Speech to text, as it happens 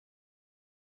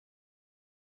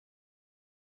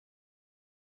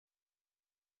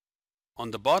On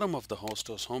the bottom of the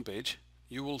Hostos homepage,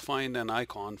 you will find an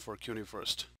icon for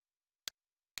CUNYfirst.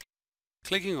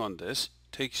 Clicking on this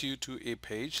takes you to a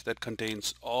page that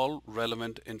contains all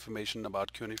relevant information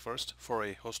about CUNYfirst for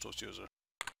a Hostos user.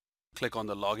 Click on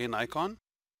the login icon,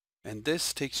 and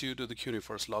this takes you to the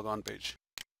CUNYfirst logon page.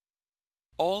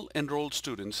 All enrolled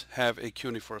students have a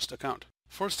CUNYfirst account.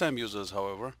 First-time users,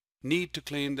 however, need to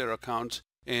claim their accounts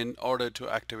in order to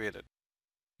activate it.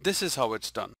 This is how it's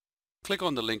done. Click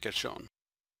on the link as shown.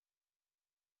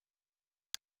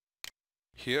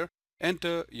 Here,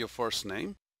 enter your first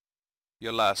name,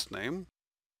 your last name,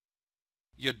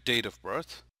 your date of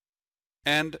birth,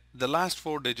 and the last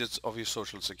 4 digits of your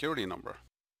social security number.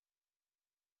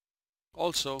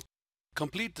 Also,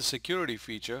 complete the security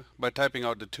feature by typing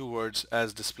out the 2 words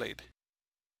as displayed.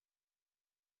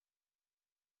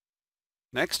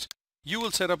 Next, you will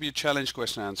set up your challenge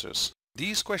question answers.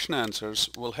 These question answers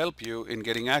will help you in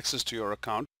getting access to your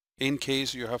account in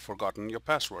case you have forgotten your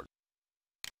password.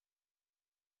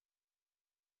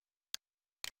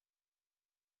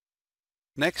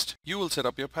 Next, you will set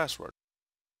up your password.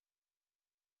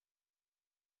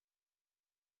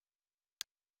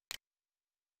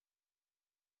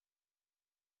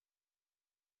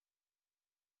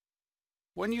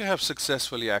 When you have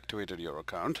successfully activated your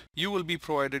account, you will be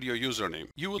provided your username.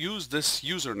 You will use this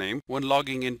username when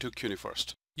logging into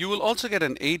CUNYfirst. You will also get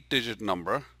an 8-digit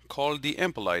number called the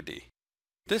EMPL ID.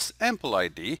 This EMPL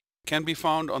ID can be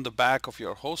found on the back of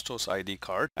your Hostos ID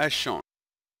card as shown.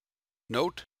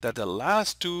 Note that the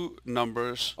last 2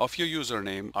 numbers of your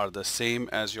username are the same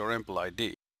as your EMPL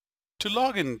ID. To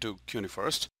log into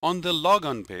CUNYfirst, on the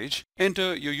logon page,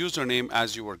 enter your username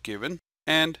as you were given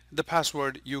and the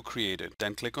password you created.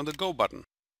 Then click on the Go button.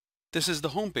 This is the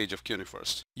home page of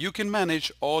CUNYfirst. You can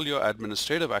manage all your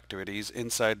administrative activities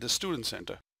inside the Student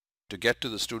Center. To get to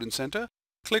the Student Center,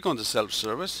 click on the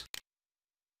Self-Service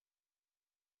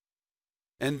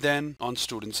and then on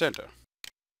Student Center.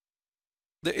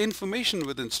 The information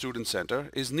within Student Center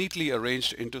is neatly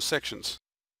arranged into sections.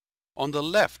 On the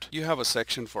left, you have a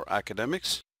section for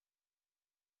academics,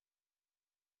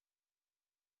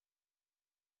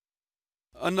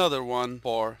 another one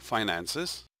for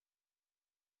finances,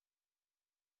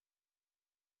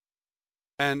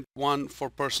 and one for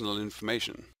personal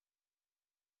information.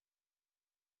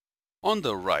 On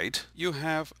the right, you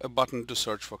have a button to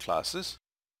search for classes,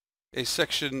 a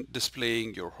section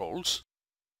displaying your holds,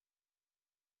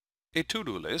 a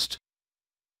to-do list,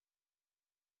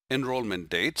 enrollment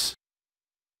dates,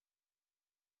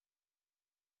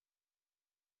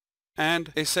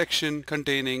 and a section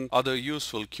containing other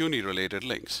useful CUNY-related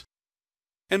links.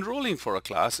 Enrolling for a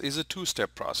class is a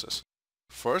 2-step process.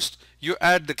 First, you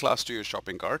add the class to your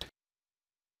shopping cart.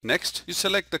 Next, you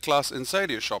select the class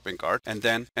inside your shopping cart and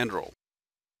then enroll.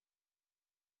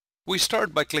 We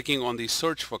start by clicking on the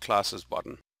Search for Classes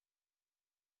button.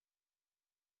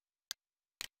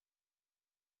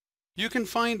 You can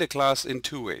find a class in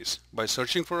 2 ways, by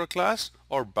searching for a class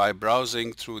or by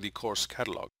browsing through the course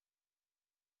catalog.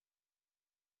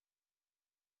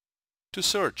 To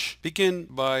search, begin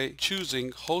by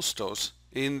choosing Hostos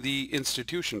in the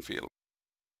institution field,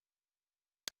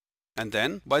 and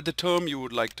then by the term you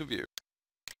would like to view.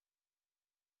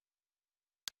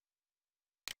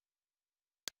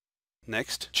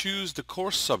 Next, choose the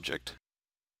course subject,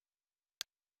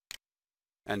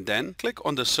 and then click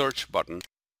on the Search button.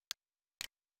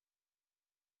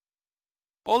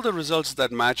 All the results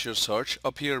that match your search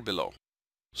appear below.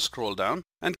 Scroll down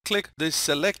and click the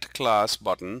Select Class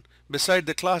button beside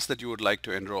the class that you would like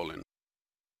to enroll in.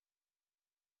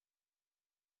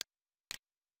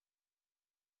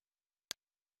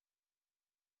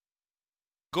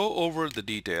 Go over the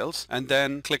details and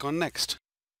then click on Next.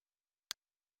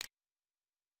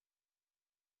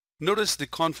 Notice the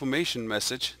confirmation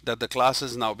message that the class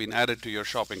has now been added to your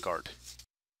shopping cart.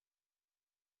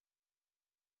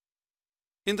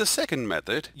 In the second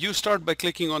method, you start by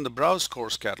clicking on the Browse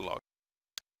Course Catalog.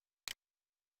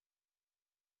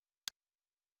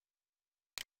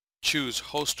 Choose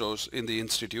Hostos in the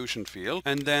institution field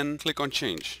and then click on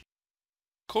Change.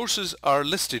 Courses are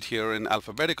listed here in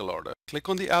alphabetical order. Click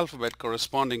on the alphabet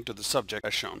corresponding to the subject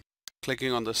as shown.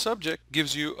 Clicking on the subject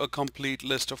gives you a complete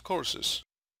list of courses.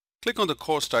 Click on the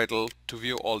course title to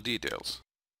view all details.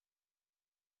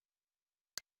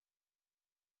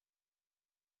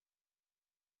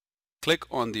 Click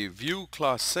on the View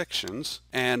Class Sections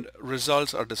and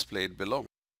results are displayed below.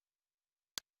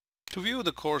 To view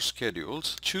the course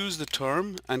schedules, choose the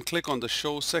term and click on the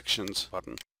Show Sections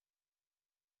button.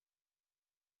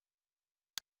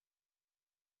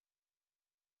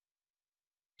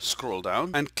 Scroll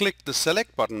down and click the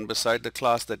Select button beside the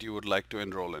class that you would like to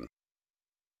enroll in.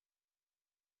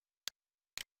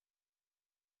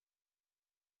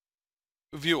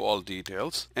 View all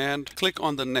details and click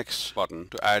on the Next button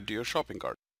to add to your shopping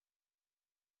cart.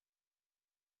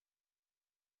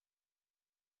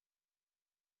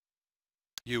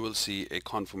 You will see a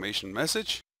confirmation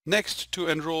message. Next, to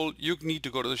enroll, you need to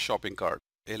go to the shopping cart.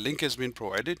 A link has been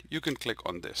provided. You can click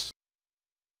on this.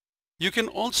 You can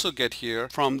also get here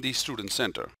from the Student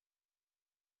Center.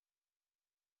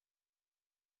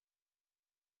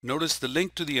 Notice the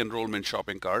link to the enrollment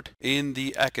shopping cart in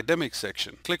the academic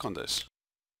section. Click on this.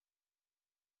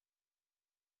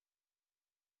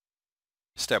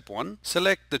 Step 1.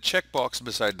 Select the checkbox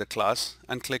beside the class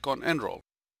and click on Enroll.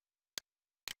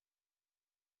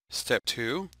 Step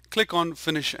 2. Click on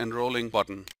Finish Enrolling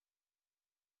button.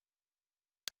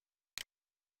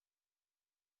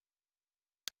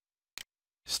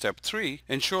 Step 3.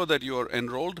 Ensure that you are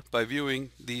enrolled by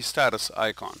viewing the status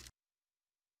icon.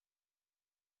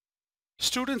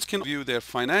 Students can view their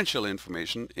financial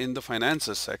information in the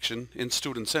Finances section in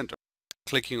Student Center.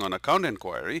 Clicking on Account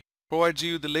Inquiry provides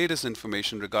you the latest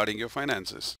information regarding your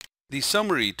finances. The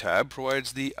Summary tab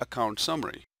provides the account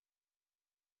summary.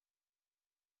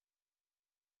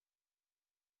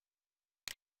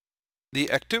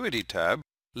 The Activity tab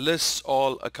lists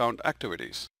all account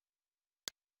activities.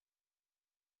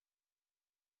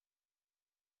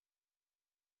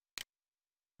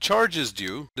 Charges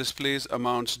Due displays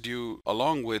amounts due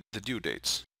along with the due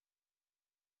dates.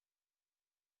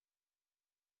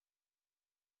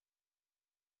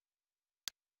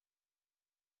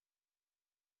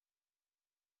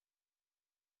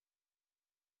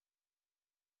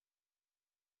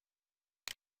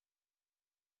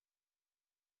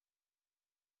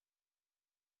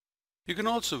 You can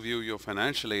also view your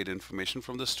financial aid information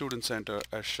from the Student Center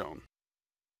as shown.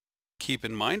 Keep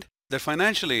in mind that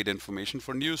financial aid information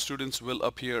for new students will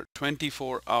appear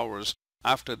 24 hours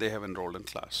after they have enrolled in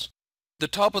class. The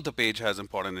top of the page has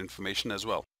important information as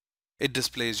well. It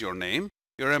displays your name,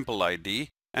 your EMPL ID,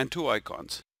 and two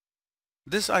icons.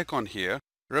 This icon here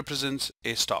represents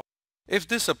a stop. If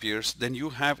this appears, then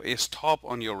you have a stop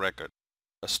on your record.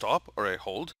 A stop or a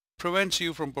hold prevents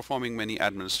you from performing many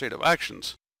administrative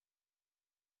actions.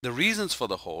 The reasons for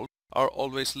the hold are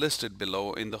always listed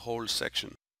below in the hold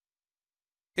section.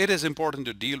 It is important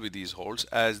to deal with these holds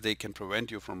as they can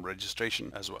prevent you from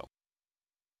registration as well.